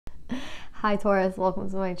Hi Taurus, welcome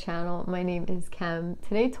to my channel. My name is Kem.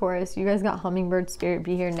 Today Taurus, you guys got Hummingbird Spirit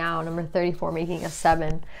Be Here Now, number 34, making a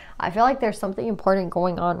 7. I feel like there's something important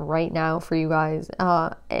going on right now for you guys.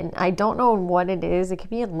 And I don't know what it is. It could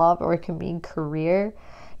be in love or it could be in career.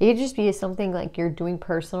 It could just be something like you're doing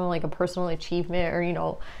personal, like a personal achievement, or you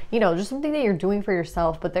know, just something that you're doing for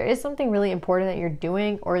yourself. But there is something really important that you're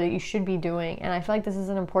doing or that you should be doing. And I feel like this is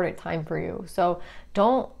an important time for you. So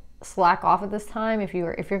don't slack off at this time. If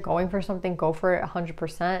you're going for something, go for it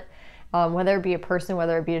 100%. Whether it be a person,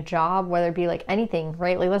 whether it be a job, whether it be like anything,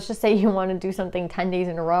 right? Like let's just say you want to do something 10 days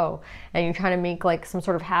in a row and you're trying to make like some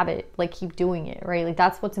sort of habit, like keep doing it, right? Like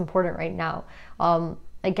that's what's important right now.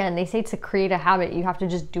 Again, they say to create a habit, you have to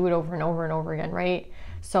just do it over and over and over again, right?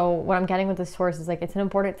 So what I'm getting with this Taurus is like, it's an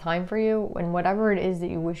important time for you, and whatever it is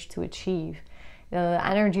that you wish to achieve, the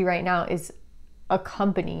energy right now is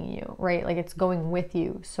accompanying you, right? Like it's going with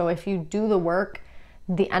you. So if you do the work,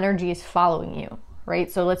 the energy is following you,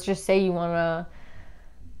 right? So let's just say you want to,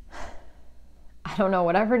 I don't know,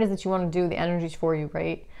 whatever it is that you want to do, the energy's for you,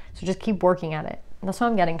 right? So just keep working at it. That's what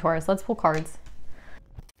I'm getting, Taurus. Let's pull cards.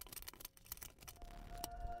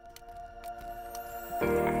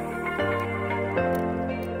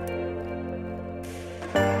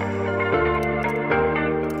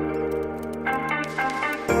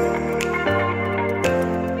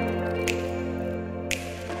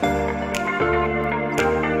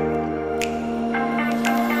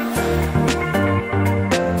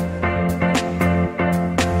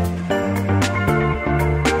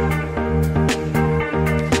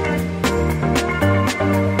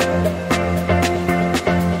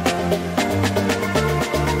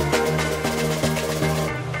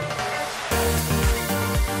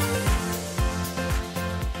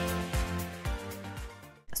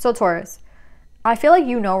 So Taurus, I feel like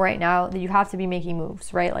you know right now that you have to be making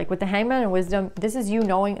moves, right? Like with the Hangman and Wisdom, this is you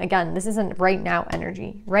knowing, again, this isn't right now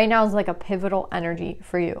energy. Right now is like a pivotal energy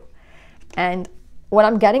for you. And what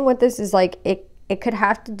I'm getting with this is like, it could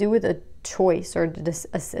have to do with a choice or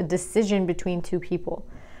a decision between two people.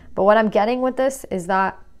 But what I'm getting with this is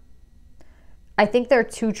that I think there are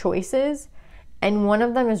two choices, and one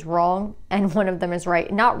of them is wrong and one of them is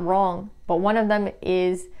right. Not wrong, but one of them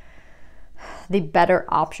is the better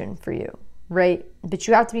option for you, right? But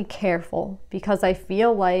you have to be careful, because I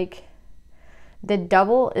feel like the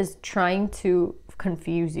devil is trying to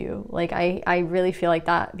confuse you. Like I really feel like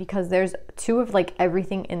that, because there's two of like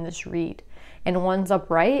everything in this read, and one's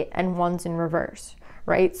upright and one's in reverse,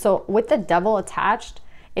 right? So with the devil attached,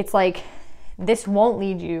 it's like this won't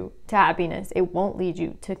lead you to happiness. It won't lead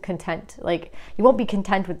you to content. Like you won't be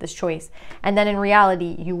content with this choice. And then in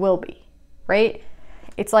reality, you will be, right?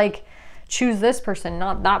 It's like, choose this person,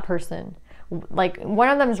 not that person. Like one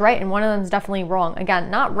of them is right and one of them is definitely wrong. Again,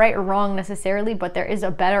 not right or wrong necessarily, but there is a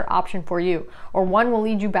better option for you. Or one will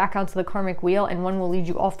lead you back onto the karmic wheel and one will lead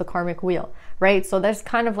you off the karmic wheel, right? So that's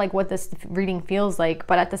kind of like what this reading feels like.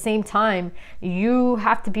 But at the same time, you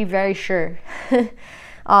have to be very sure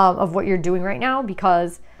of what you're doing right now,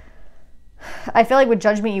 because I feel like with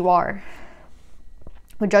Judgment you are.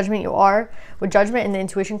 With Judgment you are. With Judgment and the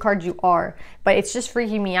Intuition cards you are. But it's just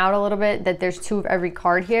freaking me out a little bit that there's two of every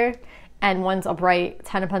card here, and one's upright,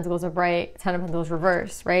 10 of Pentacles upright, 10 of Pentacles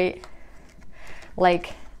reverse, right?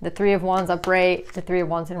 Like the 3 of Wands upright, the 3 of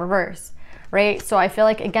Wands in reverse, right? So I feel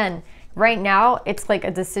like, again, right now it's like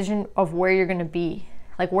a decision of where you're going to be,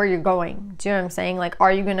 like where you're going. Do you know what I'm saying? Like,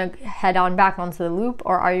 are you going to head on back onto the loop,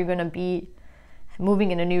 or are you going to be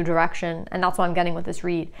moving in a new direction? And that's what I'm getting with this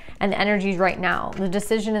read. And the energy's right now. The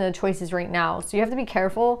decision and the choice is right now. So you have to be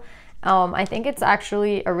careful. I think it's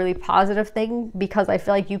actually a really positive thing, because I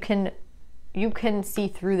feel like you can see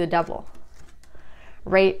through the devil,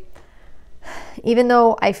 right? Even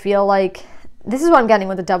though I feel like this is what I'm getting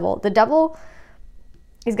with the devil. The devil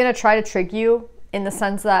is going to try to trick you in the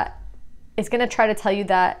sense that it's going to try to tell you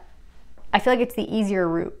that I feel like it's the easier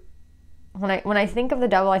route. When I think of the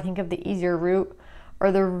devil, I think of the easier route,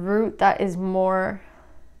 or the route that is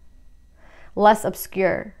less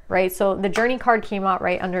obscure, right? So the Journey card came out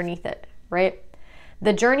right underneath it, right?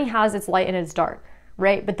 The Journey has its light and its dark,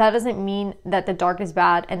 right? But that doesn't mean that the dark is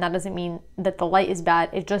bad, and that doesn't mean that the light is bad.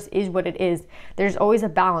 It just is what it is. There's always a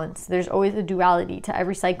balance. There's always a duality to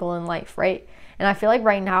every cycle in life, right? And I feel like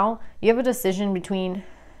right now you have a decision between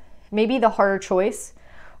maybe the harder choice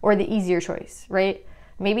or the easier choice, right?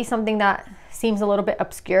 Maybe something that seems a little bit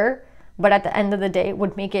obscure, but at the end of the day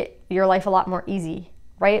would make your life a lot more easy,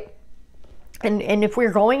 right? And if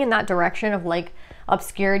we're going in that direction of like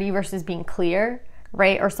obscurity versus being clear,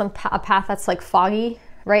 right? Or a path that's like foggy,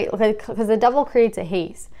 right? Because the devil creates a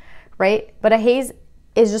haze, right? But a haze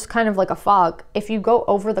is just kind of like a fog. If you go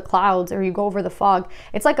over the clouds or you go over the fog,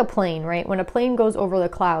 it's like a plane, right? When a plane goes over the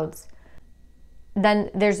clouds,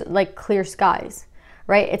 then there's like clear skies,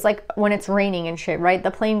 right? It's like when it's raining and shit, right?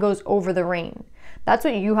 The plane goes over the rain. That's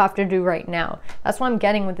what you have to do right now. That's what I'm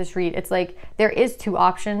getting with this read. It's like there is two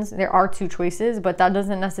options, there are two choices, but that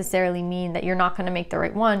doesn't necessarily mean that you're not going to make the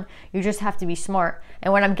right one. You just have to be smart.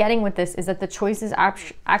 And what I'm getting with this is that the choice is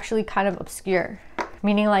actually kind of obscure,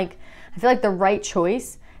 meaning like I feel like the right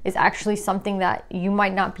choice is actually something that you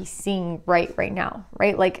might not be seeing right now,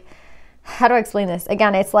 right? Like, how do I explain this?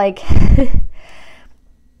 Again, it's like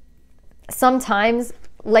sometimes,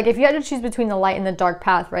 like if you had to choose between the light and the dark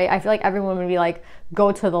path, right? I feel like everyone would be like,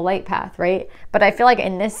 go to the light path, right? But I feel like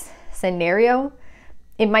in this scenario,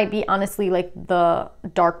 it might be honestly like the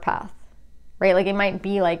dark path, right? Like it might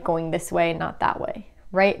be like going this way, not that way,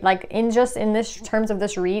 right? Like in this terms of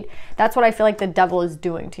this read, that's what I feel like the devil is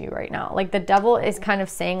doing to you right now. Like the devil is kind of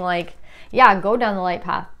saying like, yeah, go down the light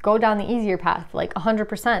path, go down the easier path, like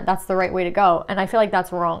 100%, that's the right way to go. And I feel like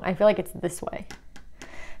that's wrong. I feel like it's this way.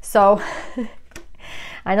 So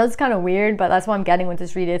I know it's kind of weird, but that's what I'm getting with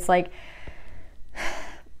this read. It's like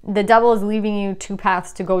the devil is leaving you two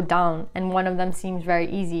paths to go down, and one of them seems very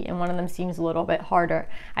easy and one of them seems a little bit harder.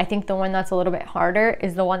 I think the one that's a little bit harder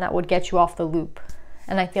is the one that would get you off the loop.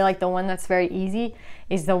 And I feel like the one that's very easy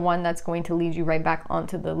is the one that's going to lead you right back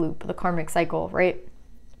onto the loop, the karmic cycle, right?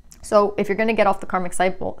 So if you're going to get off the karmic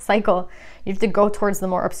cycle, you have to go towards the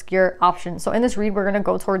more obscure option. So in this read, we're going to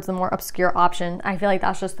go towards the more obscure option. I feel like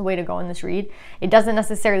that's just the way to go in this read. It doesn't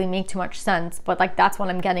necessarily make too much sense, but like that's what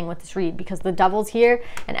I'm getting with this read, because the devil's here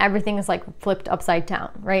and everything is like flipped upside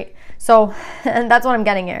down, right? So, and that's what I'm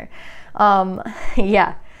getting here.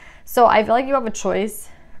 Yeah. So I feel like you have a choice,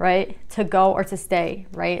 right? To go or to stay,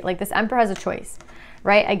 right? Like this Emperor has a choice,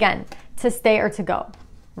 right? Again, to stay or to go.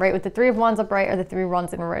 Right, with the Three of Wands upright or the Three of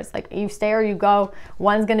Wands in reverse, like you stay or you go.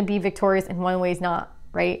 One's going to be victorious and one way is not,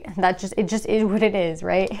 right? It just is what it is,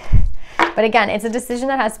 right? But again, it's a decision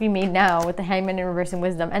that has to be made now with the Hangman in reverse and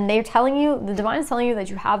wisdom. And they're telling you, the divine is telling you that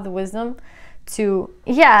you have the wisdom to,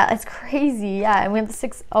 yeah, it's crazy. Yeah, and we have the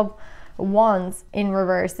Six of Wands in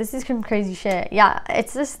reverse. This is some crazy shit. Yeah,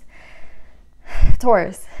 it's just,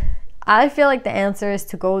 Taurus, I feel like the answer is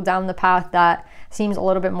to go down the path that seems a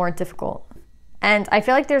little bit more difficult. And I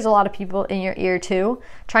feel like there's a lot of people in your ear too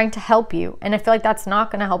trying to help you. And I feel like that's not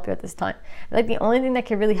going to help you at this time. I feel like the only thing that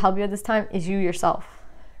can really help you at this time is you yourself,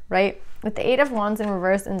 right? With the Eight of Wands in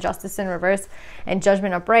reverse and Justice in reverse and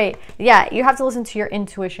Judgment upright, yeah, you have to listen to your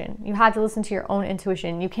intuition. You have to listen to your own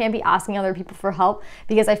intuition. You can't be asking other people for help,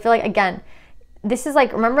 because I feel like, again, this is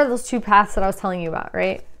like, remember those two paths that I was telling you about,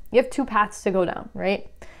 right? You have two paths to go down, right?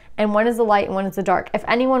 And one is the light and one is the dark. If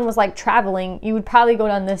anyone was like traveling, you would probably go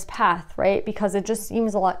down this path, right? Because it just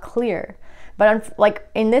seems a lot clearer. But like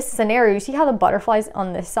in this scenario, you see how the butterflies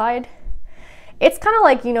on this side? It's kind of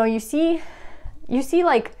like, you know, you see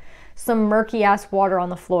like some murky ass water on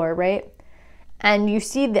the floor, right? And you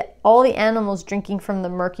see all the animals drinking from the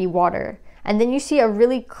murky water. And then you see a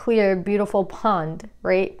really clear, beautiful pond,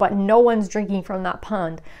 right? But no one's drinking from that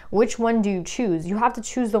pond. Which one do you choose? You have to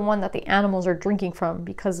choose the one that the animals are drinking from,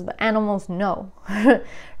 because the animals know,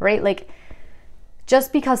 right? Like,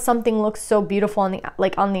 just because something looks so beautiful on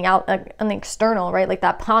the external, right? Like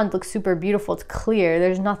that pond looks super beautiful. It's clear.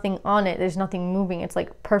 There's nothing on it. There's nothing moving. It's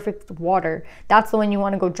like perfect water. That's the one you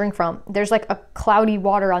want to go drink from. There's like a cloudy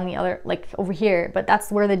water on the other, like over here, but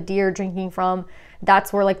that's where the deer are drinking from.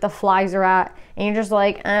 That's where like the flies are at. And you're just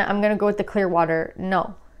like, I'm going to go with the clear water.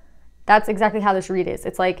 No, that's exactly how this read is.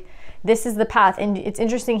 It's like, this is the path. And it's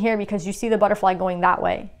interesting here because you see the butterfly going that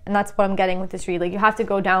way. And that's what I'm getting with this read. Like you have to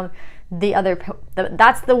go down the other,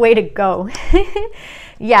 that's the way to go.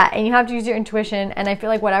 Yeah. And you have to use your intuition. And I feel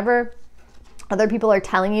like whatever other people are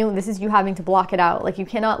telling you, this is you having to block it out. Like you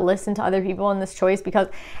cannot listen to other people in this choice, because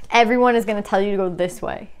everyone is going to tell you to go this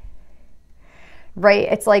way.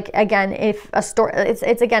 Right? It's like, again, if a store,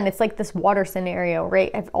 it's like this water scenario,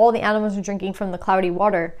 right? If all the animals are drinking from the cloudy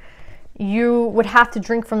water, you would have to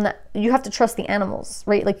drink from that. You have to trust the animals,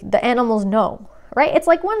 right? Like the animals know, right? It's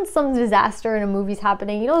like when some disaster in a movie's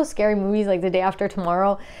happening, you know, those scary movies like The Day After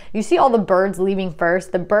Tomorrow, you see all the birds leaving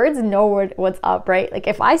first. The birds know what's up, right? Like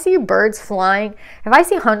if I see birds flying, if I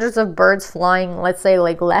see hundreds of birds flying, let's say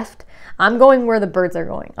like left, I'm going where the birds are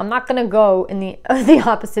going. I'm not going to go in the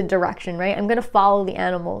opposite direction, right? I'm going to follow the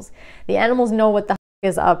animals. The animals know what the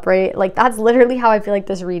is up, right? Like that's literally how I feel like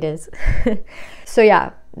this read is. So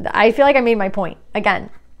yeah, I feel like I made my point. Again,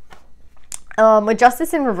 With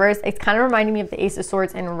Justice in reverse, it's kind of reminding me of the Ace of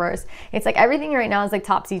Swords in reverse. It's like everything right now is like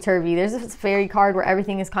topsy-turvy. There's this fairy card where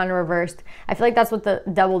everything is kind of reversed. I feel like that's what the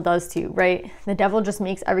devil does to you, right? The devil just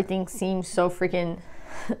makes everything seem so freaking...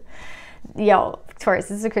 Yo, Taurus,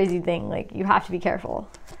 this is a crazy thing. Like, you have to be careful.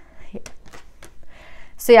 Yeah.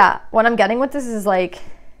 So yeah, what I'm getting with this is like,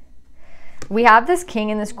 we have this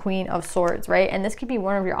king and this queen of swords, right? And this could be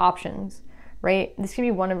one of your options, right? This could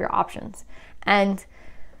be one of your options. And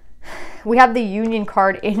we have the Union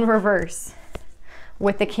card in reverse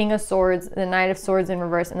with the King of Swords, the Knight of Swords in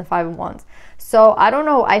reverse, and the Five of Wands. So I don't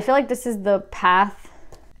know. I feel like this is the path.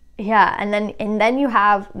 Yeah, and then you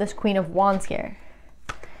have this Queen of Wands here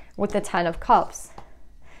with the Ten of Cups,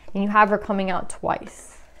 and you have her coming out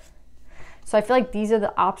twice. So I feel like these are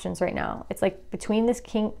the options right now. It's like between this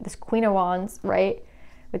Queen of Wands, right,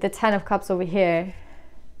 with the Ten of Cups over here,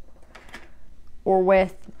 or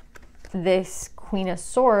with this Queen of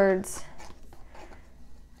Swords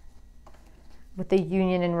with the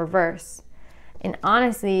Union in reverse. And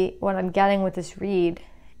honestly, what I'm getting with this read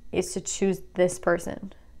is to choose this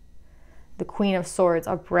person, the Queen of Swords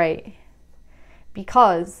upright,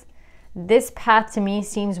 because this path to me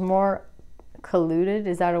seems more colluded.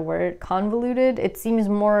 Is that a word? Convoluted. It seems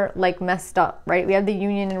more like messed up, right? We have the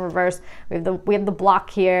Union in reverse. We have the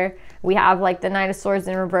block here. We have like the Knight of Swords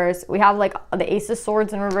in reverse. We have like the Ace of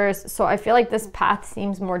Swords in reverse. So I feel like this path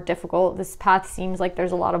seems more difficult. This path seems like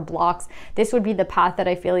there's a lot of blocks. This would be the path that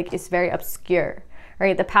I feel like is very obscure,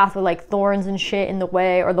 right? The path with like thorns and shit in the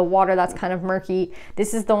way, or the water that's kind of murky.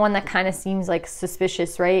 This is the one that kind of seems like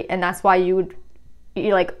suspicious, right? And that's why you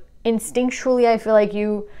like instinctually, I feel like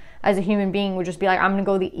you as a human being would just be like, I'm gonna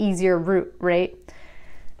go the easier route, right?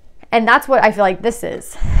 And that's what I feel like this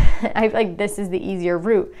is. I feel like this is the easier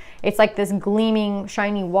route. It's like this gleaming,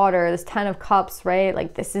 shiny water, this Ten of Cups, right?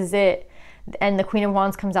 Like this is it. And the Queen of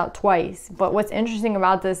Wands comes out twice. But what's interesting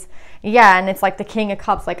about this, yeah, and it's like the King of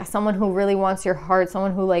Cups, like someone who really wants your heart,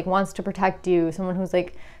 someone who like wants to protect you, someone who's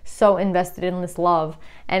like so invested in this love.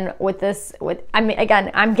 And with this, I mean,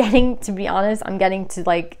 again, I'm getting, to be honest, I'm getting to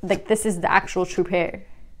like this is the actual true pair.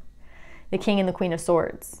 The King and the Queen of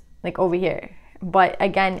Swords, like over here. But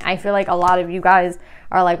again, I feel like a lot of you guys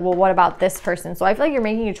are like, well, what about this person? So I feel like you're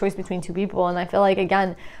making a choice between two people. And I feel like,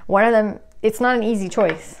 again, one of them, it's not an easy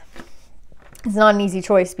choice. It's not an easy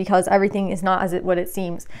choice because everything is not what it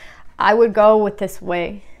seems. I would go with this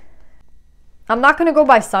way. I'm not going to go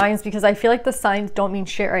by signs because I feel like the signs don't mean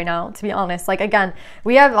shit right now, to be honest. Like, again,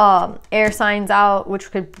 we have air signs out, which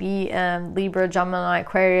could be Libra, Gemini,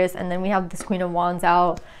 Aquarius. And then we have this Queen of Wands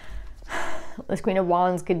out. This Queen of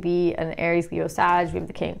Wands could be an Aries, Leo, Sag. We have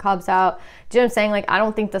the King of Cups out. Do you know what I'm saying? Like, I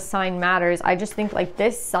don't think the sign matters. I just think like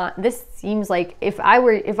this seems like if I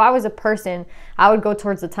was a person, I would go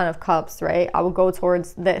towards the Ten of Cups, right? I would go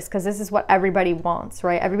towards this because this is what everybody wants,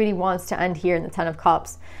 right? Everybody wants to end here in the Ten of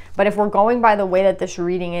Cups. But if we're going by the way that this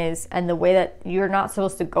reading is and the way that you're not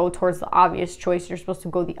supposed to go towards the obvious choice, you're supposed to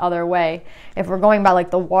go the other way. If we're going by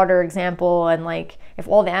like the water example and like if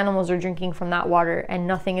all the animals are drinking from that water and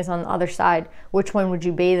nothing is on the other side, which one would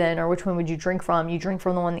you bathe in or which one would you drink from? You drink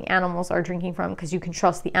from the one the animals are drinking from because you can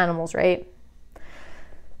trust the animals, right?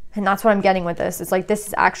 And that's what I'm getting with this. It's like this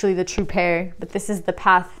is actually the true pair, but this is the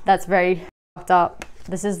path that's very fucked up.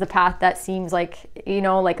 This is the path that seems like, you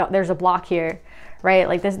know, like there's a block here, right?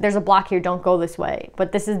 Like there's a block here, don't go this way.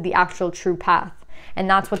 But this is the actual true path. And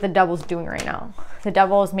that's what the devil's doing right now. The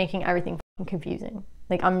devil is making everything confusing.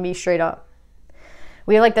 Like, I'm gonna be straight up.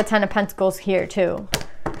 We have like the Ten of Pentacles here too.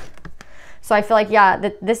 So I feel like, yeah,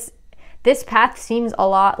 this path seems a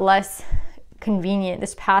lot less convenient.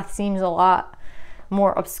 This path seems a lot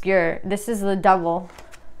more obscure. This is the devil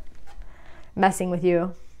messing with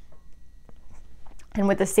you. And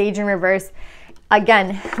with the Sage in reverse,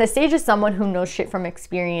 again, the Sage is someone who knows shit from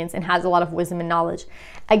experience and has a lot of wisdom and knowledge.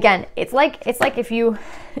 Again, it's like if you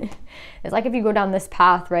it's like if you go down this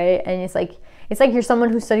path, right? And it's like you're someone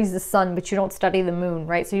who studies the sun, but you don't study the moon,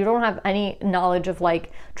 right? So you don't have any knowledge of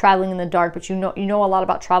like traveling in the dark, but you know a lot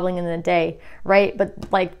about traveling in the day, right? But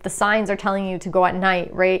like the signs are telling you to go at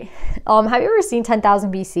night, right? Have you ever seen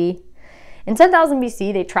 10,000 BC? In 10,000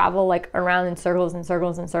 BC, they travel like around in circles and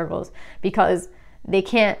circles and circles because they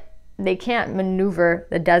can't maneuver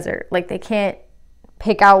the desert. Like they can't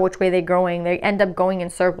pick out which way they're going. They end up going in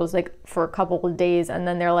circles like for a couple of days, and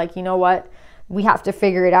then they're like, you know what? We have to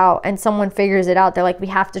figure it out. And someone figures it out. They're like, we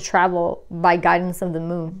have to travel by guidance of the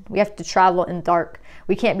moon. We have to travel in dark.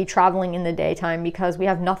 We can't be traveling in the daytime because we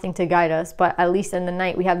have nothing to guide us. But at least in the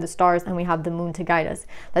night, we have the stars and we have the moon to guide us.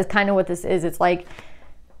 That's kind of what this is. It's like,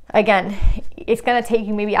 again, it's going to take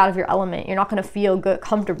you maybe out of your element. You're not going to feel good,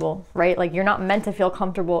 comfortable, right? Like you're not meant to feel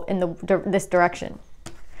comfortable in this direction.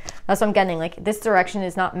 That's what I'm getting. Like this direction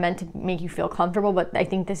is not meant to make you feel comfortable, but I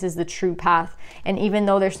think this is the true path. And even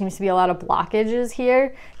though there seems to be a lot of blockages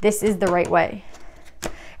here, this is the right way.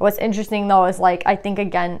 What's interesting though is like, I think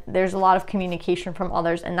again, there's a lot of communication from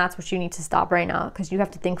others, and that's what you need to stop right now, because you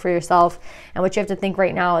have to think for yourself. And what you have to think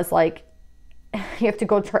right now is like, you have to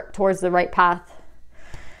go towards the right path.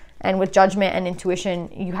 And with judgment and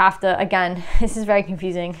intuition, you have to, again, this is very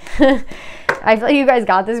confusing. I feel like you guys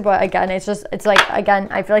got this, but again, it's like, again,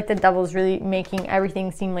 I feel like the devil's really making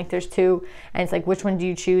everything seem like there's two, and it's like, which one do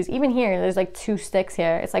you choose? Even here, there's like 2 sticks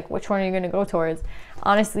here. It's like, which one are you going to go towards?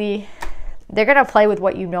 Honestly, they're going to play with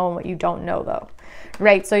what you know and what you don't know though,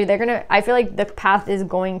 right? So I feel like the path is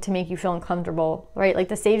going to make you feel uncomfortable, right? Like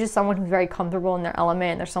the sage is someone who's very comfortable in their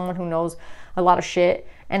element, and they're someone who knows a lot of shit.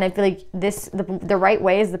 And I feel like the right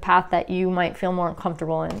way is the path that you might feel more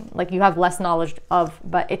uncomfortable in, like you have less knowledge of,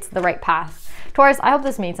 but it's the right path. Taurus, I hope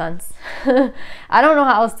this made sense. I don't know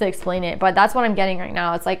how else to explain it, but that's what I'm getting right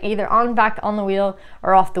now. It's like either back on the wheel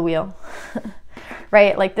or off the wheel,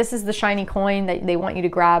 right? Like this is the shiny coin that they want you to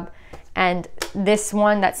grab. And this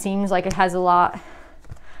one that seems like it has a lot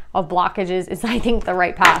of blockages is, I think, the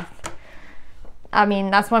right path. I mean,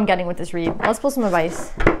 that's what I'm getting with this read. Let's pull some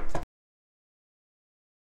advice.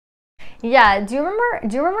 Yeah, do you remember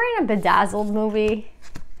in a Bedazzled movie?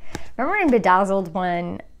 Remember in Bedazzled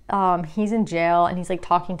when he's in jail and he's like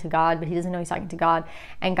talking to God, but he doesn't know he's talking to God,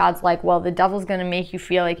 and God's like, well, the devil's gonna make you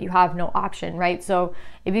feel like you have no option, right? So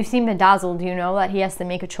if you've seen Bedazzled, you know that he has to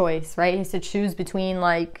make a choice, right? He has to choose between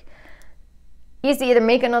like, he has to either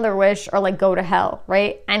make another wish or like go to hell,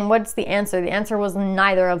 right? And what's the answer? The answer was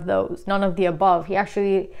neither of those, none of the above. He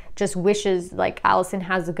actually just wishes like Allison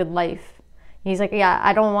has a good life. He's like, yeah,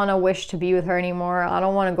 I don't want to wish to be with her anymore. I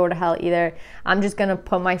don't want to go to hell either. I'm just going to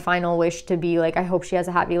put my final wish to be like, I hope she has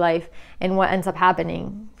a happy life. And what ends up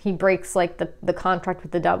happening? He breaks like the contract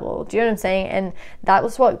with the devil. Do you know what I'm saying? And that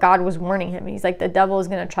was what God was warning him. He's like, the devil is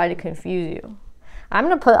going to try to confuse you. I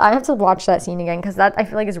have to watch that scene again, because that I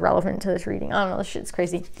feel like is relevant to this reading. I don't know, this shit's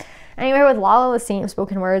crazy. Anyway, with Lala, the saint of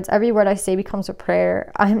spoken words, every word I say becomes a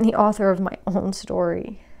prayer. I am the author of my own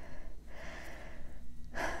story.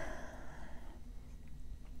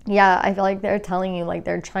 Yeah, I feel like they're telling you, like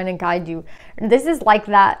they're trying to guide you. This is like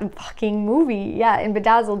that fucking movie, yeah, in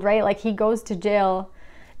Bedazzled, right? Like he goes to jail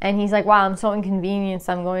and he's like, wow, I'm so inconvenienced,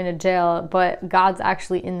 I'm going to jail, but God's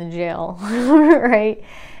actually in the jail, right?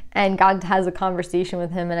 And God has a conversation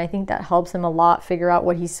with him, and I think that helps him a lot figure out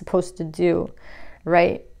what he's supposed to do,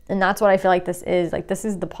 right? And that's what I feel like this is. Like this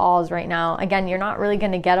is the pause right now. Again, you're not really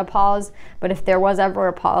going to get a pause, but if there was ever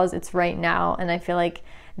a pause, it's right now. And I feel like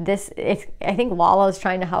I think Lala is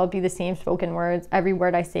trying to help you, the same spoken words. Every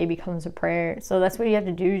word I say becomes a prayer. So that's what you have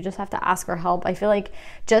to do. You just have to ask for help. I feel like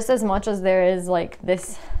just as much as there is like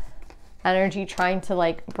this energy trying to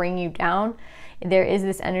like bring you down, there is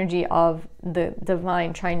this energy of the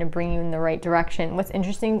divine trying to bring you in the right direction. What's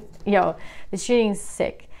interesting, this shooting's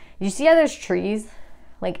sick. You see how there's trees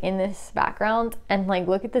like in this background, and like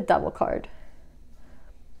look at the devil card.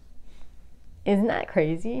 Isn't that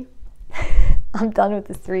crazy? I'm done with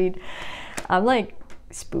this read. I'm like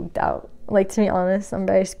spooked out. Like, to be honest, I'm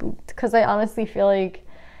very spooked, because I honestly feel like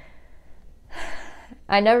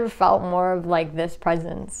I never felt more of like this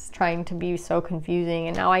presence trying to be so confusing.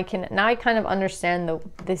 And now I kind of understand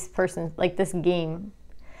this person's like this game,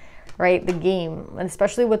 right? The game, and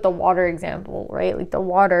especially with the water example, right? Like the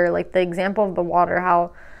water, like the example of the water,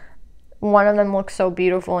 how one of them looks so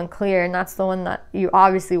beautiful and clear, and that's the one that you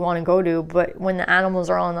obviously want to go to. But when the animals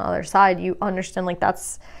are on the other side, you understand like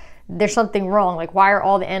there's something wrong. Like, why are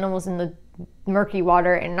all the animals in the murky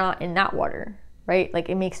water and not in that water? Right? Like,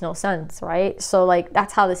 it makes no sense, right? So like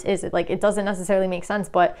that's how this is. It doesn't necessarily make sense,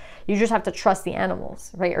 but you just have to trust the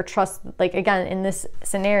animals, right? Or trust, like, again, in this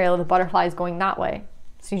scenario, the butterfly is going that way,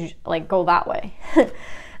 so you like go that way.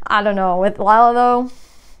 I don't know. With Lila though,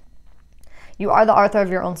 you are the author of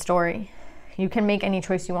your own story. You can make any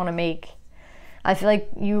choice you want to make. I feel like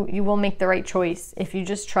you will make the right choice if you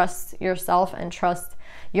just trust yourself and trust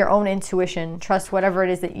your own intuition, trust whatever it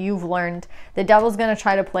is that you've learned. The devil's gonna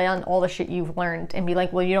try to play on all the shit you've learned and be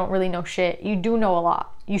like, well, you don't really know shit. You do know a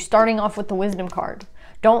lot. You starting off with the wisdom card.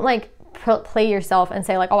 Don't like play yourself and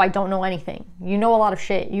say like, oh, I don't know anything. You know a lot of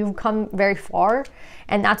shit. You've come very far,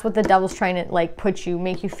 and that's what the devil's trying to like put you,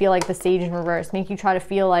 make you feel like the sage in reverse, make you try to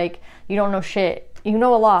feel like you don't know shit. You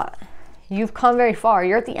know a lot. You've come very far.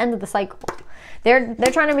 You're at the end of the cycle. They're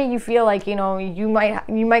trying to make you feel like, you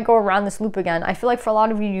might go around this loop again. I feel like for a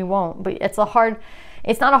lot of you, you won't, but it's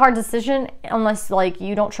it's not a hard decision unless like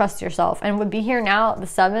you don't trust yourself. And would be here now, the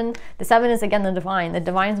seven is again the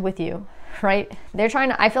divine's with you, right? They're trying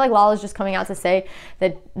to, I feel like Lala's just coming out to say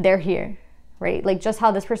that they're here, right? Like just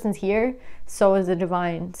how this person's here, so is the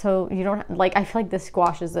divine. So you don't, like, I feel like this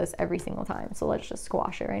squashes this every single time. So let's just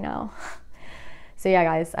squash it right now. So yeah,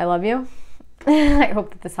 guys, I love you. I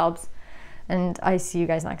hope that this helps. And I see you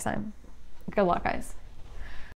guys next time. Good luck, guys.